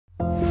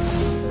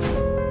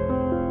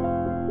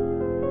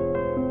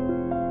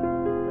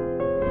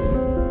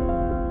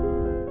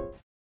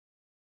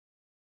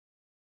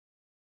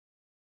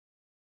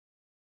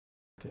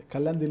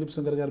కళ్యాణ్ దిలీప్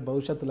శంకర్ గారి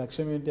భవిష్యత్తు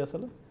లక్ష్యం ఏంటి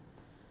అసలు?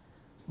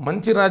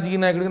 మంచి రాజకీయ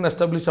నాయకుడికి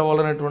ఎస్టాబ్లిష్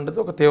అవ్వాలనేటువంటిది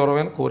ఒక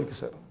తీవ్రమైన కోరిక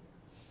సార్.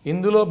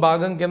 ఇందులో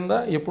భాగం కింద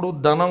ఎప్పుడు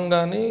ధనం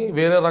కానీ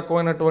వేరే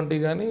రకమైనటువంటి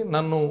కానీ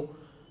నన్ను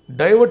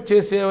డైవర్ట్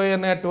చేసేవి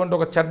అనేటువంటి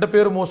ఒక చెడ్డ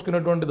పేరు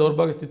మోసుకునేటువంటి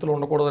దౌర్భాగ్య స్థితిలో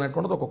ఉండకూడదు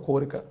అనేటువంటిది ఒక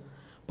కోరిక.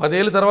 10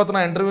 ఏళ్ళ తర్వాత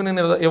నా ఇంటర్వ్యూ,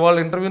 నేను ఇవాళ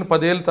ఇంటర్వ్యూని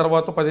 10 ఏళ్ళ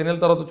తర్వాత 15 ఏళ్ళ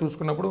తర్వాత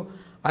చూసుకున్నప్పుడు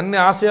అన్ని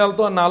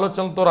ఆశయాలతో అన్ని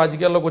ఆలోచనలతో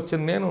రాజకీయాల్లోకి వచ్చిన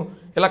నేను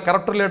ఇలా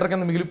కరప్టర్ లీడర్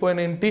కింద మిగిలిపోయిన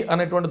ఏంటి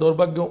అనేటువంటి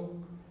దౌర్భాగ్యం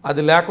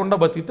అది లేకుండా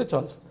బతికితే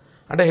చాలు.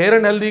 అంటే హెయిర్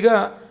అండ్ హెల్దీగా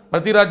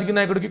ప్రతి రాజకీయ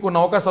నాయకుడికి కొన్ని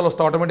అవకాశాలు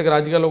వస్తాయి. ఆటోమేటిక్గా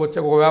రాజకీయాల్లోకి వచ్చే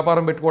ఒక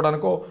వ్యాపారం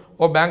పెట్టుకోవడానికో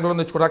ఒక బ్యాంకులో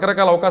తెచ్చుకోవడం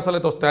రకరకాల అవకాశాలు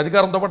అయితే వస్తాయి.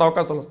 అధికారంతో పాటు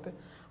అవకాశాలు వస్తాయి.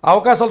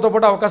 అవకాశాలతో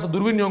పాటు అవకాశ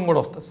దుర్వినియోగం కూడా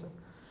వస్తుంది సార్.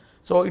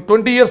 సో ఈ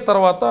 20 ఇయర్స్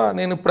తర్వాత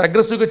నేను ఇప్పుడు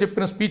అగ్రెసివ్గా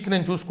చెప్పిన స్పీచ్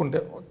నేను చూసుకుంటే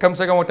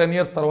కమ్సేకం ఒక 10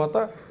 ఇయర్స్ తర్వాత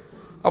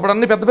అప్పుడు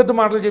అన్ని పెద్ద పెద్ద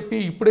మాటలు చెప్పి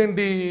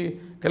ఇప్పుడేంటి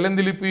కళ్యాణ్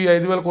దిలీప్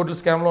 5,000 కోట్ల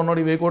స్కామ్లో ఉన్నాడు,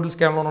 1,000 కోట్ల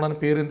స్కామ్లో ఉన్నాడు అని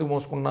పేరు ఎందుకు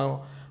మోసుకున్నాను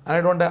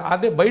అనేటువంటి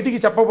అదే బయటికి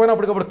చెప్పకపోయినా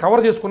అప్పటికప్పుడు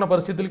కవర్ చేసుకున్న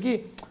పరిస్థితులకి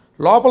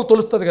లోపల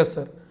తొలుస్తుంది కదా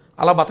సార్,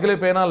 అలా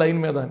బతకలేకపోయినా లైన్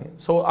మీద అని.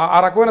 సో ఆ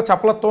రకమైన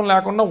చపలత్వం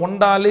లేకుండా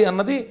ఉండాలి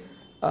అన్నది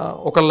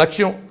ఒక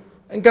లక్ష్యం.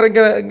 ఇంకా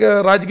ఇంకా ఇంకా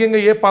రాజకీయంగా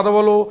ఏ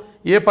పదవులు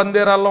ఏ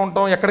పందేరాల్లో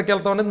ఉంటాం ఎక్కడికి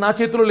వెళ్తాం అనేది నా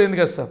చేతిలో లేదు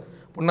కదా సార్.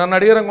 ఇప్పుడు నన్ను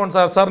అడిగారు అనుకోండి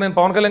సార్ నేను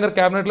పవన్ కళ్యాణ్ గారు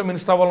క్యాబినెట్లో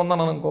మినిస్టర్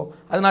అవ్వాలన్నాను అనుకో,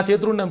 అది నా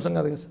చేతిలో ఉండే అంశం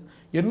కాదు కదా సార్.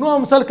 ఎన్నో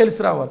అంశాలు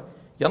కలిసి రావాలి,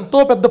 ఎంతో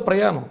పెద్ద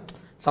ప్రయాణం.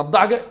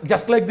 సరదాగా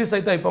జస్ట్ లైక్ దిస్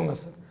అయితే అయిపోం కదా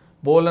సార్.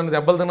 బోళ్ళని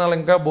దెబ్బలు తినాలి,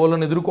 ఇంకా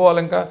బోళ్ళని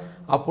ఎదుర్కోవాలి, ఇంకా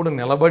అప్పుడు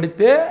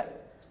నిలబడితే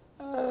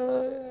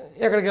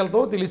ఎక్కడికి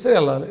వెళ్తావో తెలిసే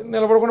వెళ్ళాలి.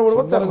 నిలబడకుండా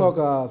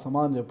ఒక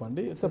సమాధానం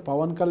చెప్పండి.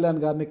 పవన్ కళ్యాణ్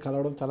గారిని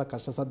కలవడం చాలా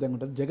కష్టసాధ్యంగా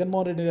ఉంటుంది.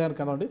 జగన్మోహన్ రెడ్డి గారిని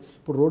కలవండి,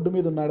 ఇప్పుడు రోడ్డు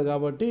మీద ఉన్నాడు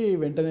కాబట్టి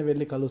వెంటనే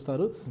వెళ్ళి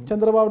కలుస్తారు.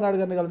 చంద్రబాబు నాయుడు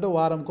గారిని కలంటే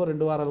వారంకో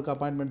 2 వారాలకు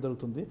అపాయింట్మెంట్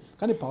దొరుకుతుంది.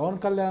 కానీ పవన్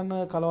కళ్యాణ్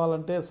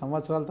కలవాలంటే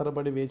సంవత్సరాల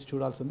తరబడి వేచి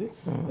చూడాల్సింది.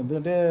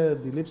 ఎందుకంటే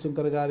దిలీప్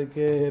శంకర్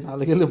గారికి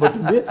 4 ఏళ్ళు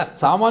పట్టింది.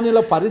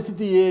 సామాన్యుల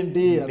పరిస్థితి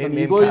ఏంటి,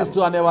 ఈగోయిస్ట్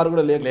అనేవారు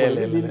కూడా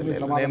లేకపోలేదు.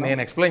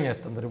 నేను ఎక్స్ప్లెయిన్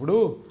చేస్తాను. ఇప్పుడు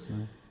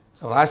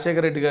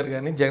రాజశేఖర రెడ్డి గారు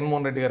కానీ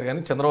జగన్మోహన్ రెడ్డి గారు కానీ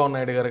చంద్రబాబు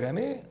నాయుడు గారు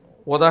కానీ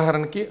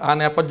ఉదాహరణకి ఆ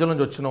నేపథ్యం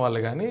నుంచి వచ్చిన వాళ్ళు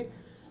కానీ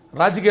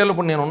రాజకీయాల్లో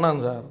ఇప్పుడు నేను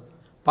ఉన్నాను సార్.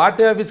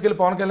 పార్టీ ఆఫీస్కి వెళ్ళి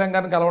పవన్ కళ్యాణ్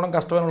గారిని కలవడం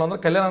కష్టమైన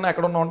వాళ్ళందరూ కళ్యాణ్ అన్న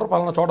ఎక్కడ ఉన్నా ఉంటారు,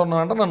 పలానా చోట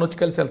ఉన్నారంటే నన్ను వచ్చి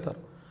కలిసి వెళ్తారు.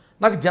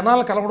 నాకు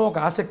జనాలు కలవడం ఒక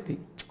ఆసక్తి.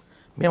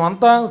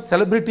 మేమంతా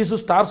సెలబ్రిటీసు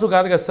స్టార్సు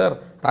కాదు కదా సార్.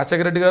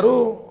 రాజశేఖర రెడ్డి గారు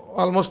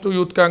ఆల్మోస్ట్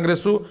యూత్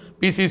కాంగ్రెస్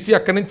పీసీసీ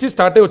అక్కడి నుంచి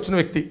స్టార్ట్ అయ్యి వచ్చిన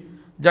వ్యక్తి.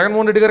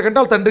 జగన్మోహన్ రెడ్డి గారి కంటే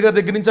వాళ్ళ తండ్రి గారి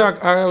దగ్గర నుంచి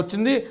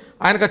వచ్చింది.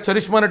 ఆయనకు ఆ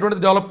చరిష్మా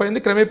అనేటువంటిది డెవలప్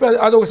అయింది. క్రమేపీ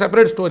అది ఒక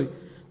సెపరేట్ స్టోరీ.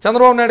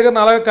 చంద్రబాబు నాయుడు గారు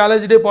అలాగే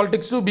కాలేజీ డే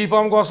పాలిటిక్స్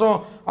బీఫామ్ కోసం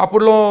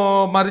అప్పుడులో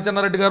మరి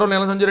చెన్నారెడ్డి గారు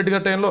నీల సంజయ్ రెడ్డి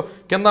గారి టైంలో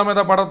కింద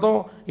మీద పడటం,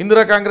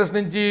 ఇందిరా కాంగ్రెస్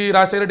నుంచి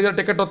రాజశేఖర రెడ్డి గారు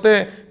టికెట్ వస్తే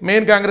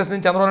మెయిన్ కాంగ్రెస్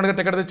నుంచి చంద్రబాబు నాయుడు గారు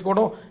టికెట్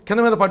తెచ్చుకోవడం, కింద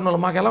మీద పడిన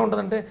వాళ్ళు. మాకు ఎలా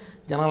ఉంటుందంటే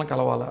జనాలను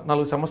కలవాలా,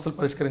 4 సమస్యలు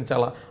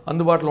పరిష్కరించాలా,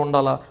 అందుబాటులో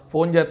ఉండాలా,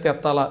 ఫోన్ చేస్తే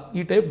ఎత్తాలా,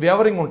 ఈ టైప్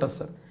వేవరింగ్ ఉంటుంది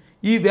సార్.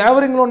 ఈ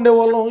వేవరింగ్లో ఉండే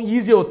వాళ్ళం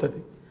ఈజీ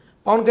అవుతుంది.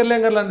 పవన్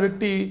కళ్యాణ్ గారు లాంటి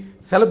వ్యక్తి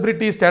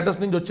సెలబ్రిటీ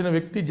స్టేటస్ నుంచి వచ్చిన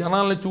వ్యక్తి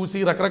జనాలను చూసి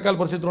రకరకాల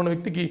పరిస్థితుల్లో ఉన్న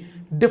వ్యక్తికి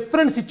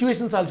డిఫరెంట్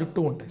సిచ్యువేషన్స్ వాళ్ళ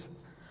చుట్టూ ఉంటాయి సార్.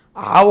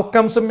 ఆ ఒక్క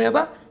అంశం మీద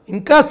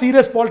ఇంకా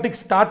సీరియస్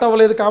పాలిటిక్స్ స్టార్ట్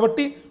అవ్వలేదు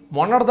కాబట్టి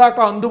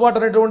మొన్నటిదాకా అందుబాటు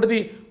అనేటువంటిది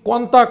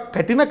కొంత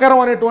కఠినకరం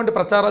అనేటువంటి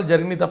ప్రచారాలు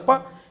జరిగినాయి తప్ప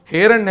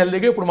హెయిర్ అండ్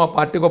హెల్దీగా ఇప్పుడు మా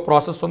పార్టీకి ఒక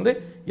ప్రాసెస్ ఉంది.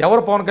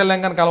 ఎవరు పవన్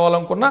కళ్యాణ్ గారిని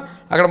కలవాలనుకున్నా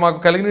అక్కడ మాకు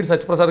కలిగినీటి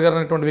సత్యప్రసాద్ గారు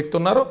అనేటువంటి వ్యక్తి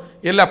ఉన్నారు.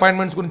 వెళ్ళి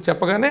అపాయింట్మెంట్స్ గురించి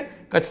చెప్పగానే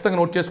ఖచ్చితంగా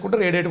నోట్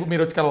చేసుకుంటారు. ఏ డేట్కు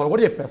మీరు వచ్చి కలవాలి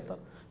కూడా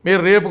చెప్పేస్తారు.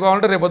 మీరు రేపు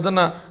కావాలంటే రేపు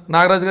పొద్దున్న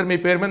నాగరాజు గారు మీ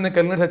పేరు మీద నేను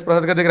కలిగినీటి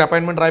సత్యప్రసాద్ గారి దగ్గర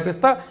అపాయింట్మెంట్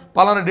రాయిస్తా,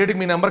 పలానా డేట్కి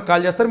మీ నెంబర్కి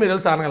కాల్ చేస్తారు, మీరు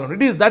వెళ్ళి సానగలరు.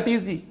 It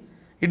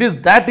is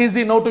that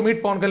easy now to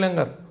meet Pawan Kalyan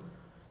గారు.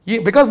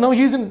 Because now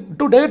he's in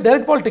to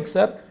direct politics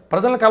sir.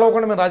 ప్రజలను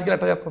కలవకుండా మేము రాజకీయాలు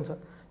ఎట్లా చేస్తాం సార్?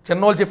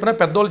 చిన్నవాళ్ళు చెప్పినా,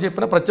 పెద్దవాళ్ళు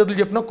చెప్పినా, ప్రత్యర్థులు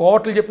చెప్పినా,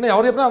 కోవట్లు చెప్పినా,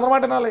 ఎవరు చెప్పినా అందరి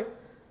మాట వినాలి.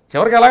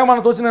 చివరికి ఎలాగ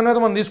మనం తోచిన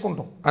నిర్ణయం మనం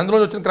తీసుకుంటాం అందులో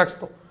వచ్చిన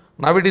క్రక్స్తో.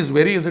 Now it is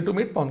very easy to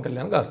meet Pawan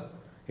Kalyan గారు.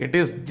 It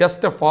is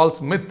just a false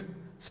myth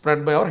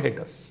spread by our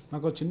haters.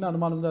 నాకు చిన్న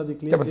అనుమానం ఉంది, అది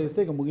క్లియర్ చేస్తే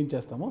ఇక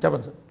ముగించేస్తాము.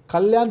 చెప్పండి సార్.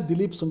 కళ్యాణ్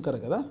దిలీప్ సుంకర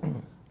కదా,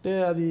 అంటే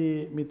అది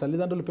మీ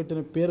తల్లిదండ్రులు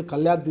పెట్టిన పేరు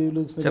కళ్యాణ్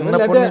దిలీప్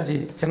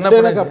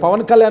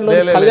పవన్ కళ్యాణ్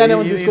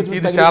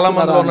చాలా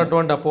మంది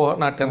ఉన్నటువంటి అపోహ.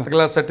 నా 10th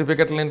క్లాస్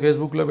సర్టిఫికెట్లు నేను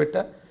ఫేస్బుక్లో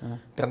పెట్టా.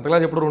 10th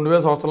క్లాస్ ఎప్పుడు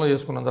 2000 సంవత్సరంలో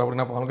చేసుకున్నాను సార్. అప్పుడు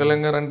నా పవన్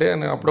కళ్యాణ్ గారు అంటే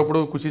నేను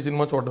అప్పుడప్పుడు ఖుషి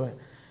సినిమా చూడడమే.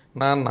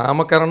 నా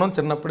నామకరణం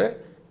చిన్నప్పుడే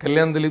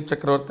కళ్యాణ్ దిలీప్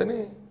చక్రవర్తి అని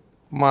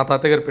మా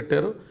తాతయ్య గారు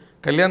పెట్టారు.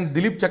 కళ్యాణ్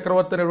దిలీప్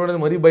చక్రవర్తి అనేటువంటిది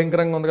మరీ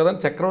భయంకరంగా ఉంది కదా,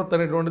 చక్రవర్తి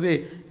అనేటువంటిది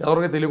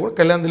ఎవరికీ తెలియకూడదు.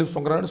 కళ్యాణ్ దిలీప్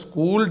సుంకర అంటే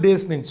స్కూల్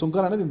డేస్ నుంచి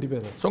సుంకర అనేది ఇంటి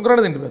పేరు. సుంకర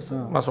అనేది ఇంటి పేరు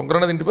సార్. మా సుంకర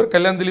అనేది ఇంటి పేరు.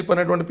 కళ్యాణ్ దిలీప్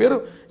అనేటువంటి పేరు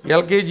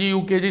ఎల్కేజీ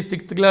యూకేజీ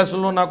 6th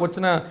క్లాస్లో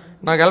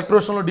నాకు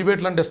ఎలక్ట్రోషన్లో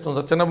డిబేట్లు అంటే ఇష్టం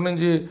సార్. చిన్నప్పటి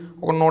నుంచి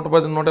ఒక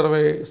 110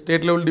 120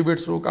 స్టేట్ లెవెల్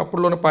డిబేట్స్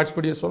అప్పుడులోనే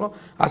పార్టిసిపేట్ చేస్తాను.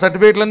 ఆ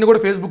సర్టిఫికేట్లన్నీ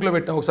కూడా ఫేస్బుక్లో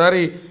పెట్టాను.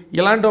 ఒకసారి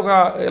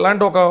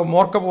ఇలాంటి ఒక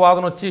మూర్ఖపు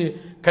వాదన వచ్చి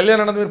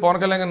కళ్యాణ్ అన్నది మీరు పవన్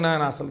కళ్యాణ్ గారు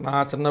నేను అసలు నా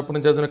చిన్నప్పటి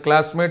నుంచి చదివిన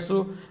క్లాస్మేట్స్,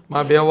 మా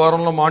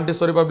భీమవరంలో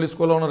మాంటిస్సోరీ పబ్లిక్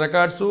స్కూల్లో ఉన్న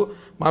రికార్డ్స్,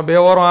 మా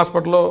భీమవరం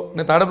హాస్పిటల్లో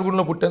నేను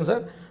తాడేపల్లిగూడలో పుట్టాను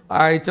సార్.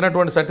 ఆ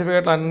ఇచ్చినటువంటి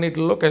సర్టిఫికేట్లు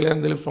అన్నింటిలో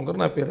కళ్యాణ్ దిలీప్ సుంకర్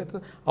నా పేరు అయితే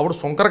అప్పుడు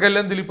సుంకర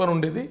కళ్యాణ్ దిలీప్ అని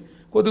ఉండేది.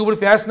 కొద్దిగా ఇప్పుడు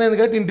ఫ్యాషన్ అయింది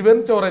కాబట్టి ఇంటి పేరు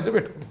నుంచి ఎవరైతే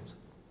పెట్టుకున్నాం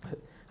సార్.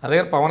 అదే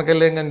పవన్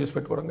కళ్యాణ్ గారిని చూసి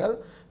పెట్టుకోవడం కాదు.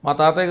 మా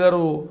తాతయ్య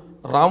గారు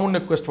రాముడిని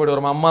ఎక్కువ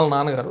ఇష్టపడేవారు. మా అమ్మాళ్ళ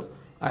నాన్నగారు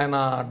ఆయన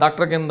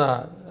డాక్టర్ కింద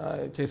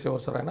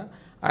చేసేవారు సార్.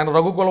 ఆయన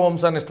రఘుకుల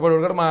వంశాన్ని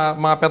ఇష్టపడేవాడు. కూడా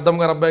మా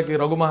పెద్దమ్మ గారు అబ్బాయికి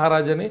రఘు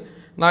మహారాజ్ అని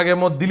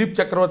నాకేమో దిలీప్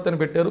చక్రవర్తి అని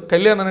పెట్టారు.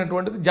 కళ్యాణ్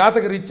అనేటువంటిది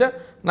జాతక రీత్యా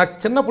నాకు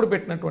చిన్నప్పుడు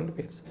పెట్టినటువంటి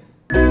పేరు సార్.